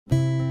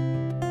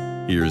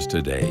Here's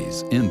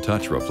today's In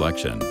Touch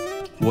reflection.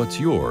 What's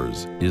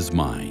yours is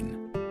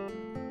mine.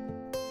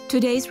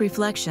 Today's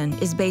reflection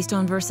is based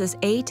on verses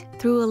 8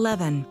 through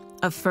 11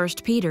 of 1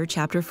 Peter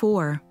chapter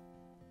 4.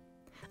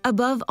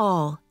 Above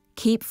all,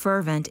 keep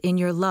fervent in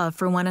your love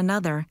for one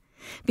another,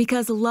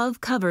 because love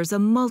covers a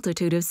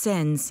multitude of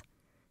sins.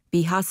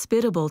 Be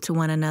hospitable to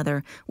one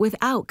another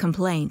without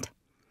complaint.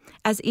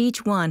 As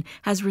each one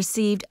has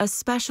received a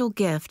special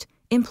gift,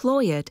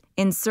 employ it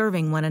in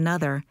serving one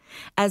another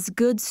as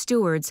good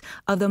stewards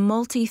of the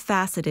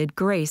multifaceted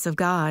grace of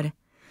God.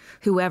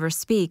 Whoever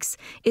speaks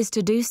is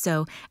to do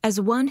so as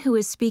one who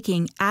is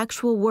speaking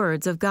actual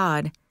words of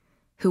God.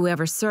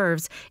 Whoever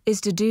serves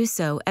is to do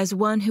so as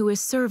one who is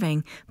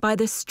serving by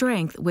the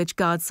strength which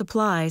God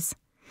supplies,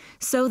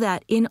 so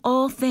that in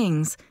all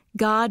things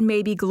God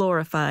may be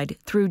glorified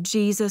through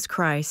Jesus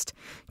Christ,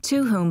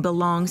 to whom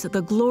belongs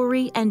the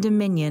glory and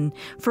dominion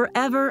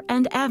forever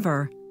and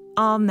ever.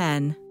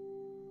 Amen.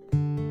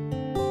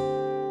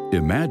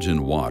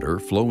 Imagine water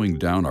flowing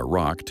down a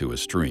rock to a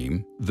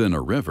stream, then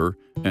a river,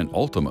 and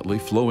ultimately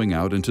flowing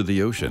out into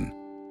the ocean.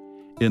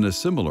 In a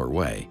similar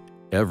way,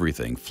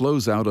 everything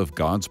flows out of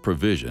God's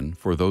provision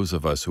for those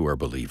of us who are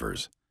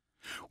believers.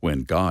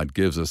 When God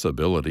gives us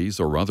abilities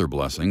or other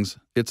blessings,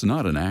 it's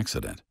not an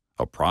accident,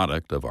 a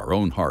product of our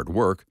own hard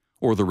work,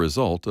 or the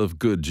result of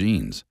good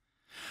genes.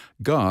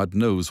 God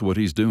knows what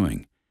He's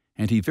doing,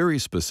 and He very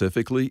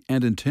specifically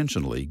and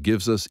intentionally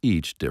gives us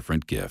each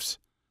different gifts,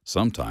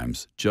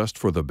 sometimes just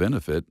for the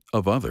benefit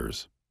of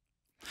others.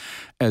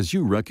 As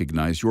you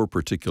recognize your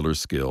particular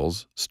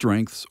skills,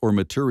 strengths, or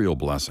material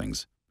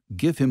blessings,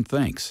 give Him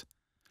thanks.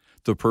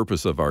 The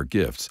purpose of our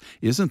gifts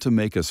isn't to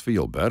make us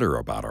feel better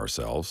about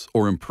ourselves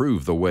or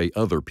improve the way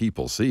other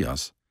people see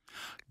us.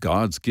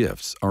 God's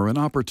gifts are an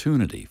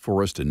opportunity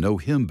for us to know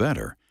Him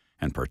better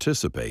and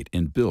participate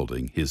in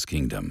building His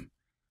kingdom.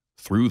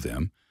 Through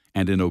them,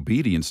 and in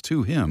obedience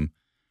to Him,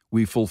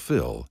 we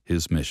fulfill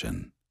His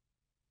mission.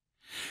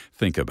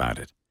 Think about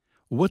it.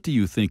 What do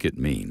you think it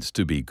means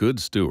to be good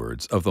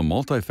stewards of the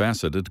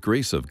multifaceted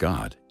grace of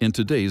God in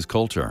today's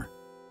culture?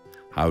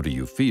 How do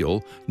you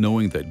feel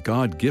knowing that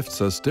God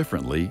gifts us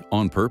differently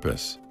on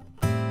purpose?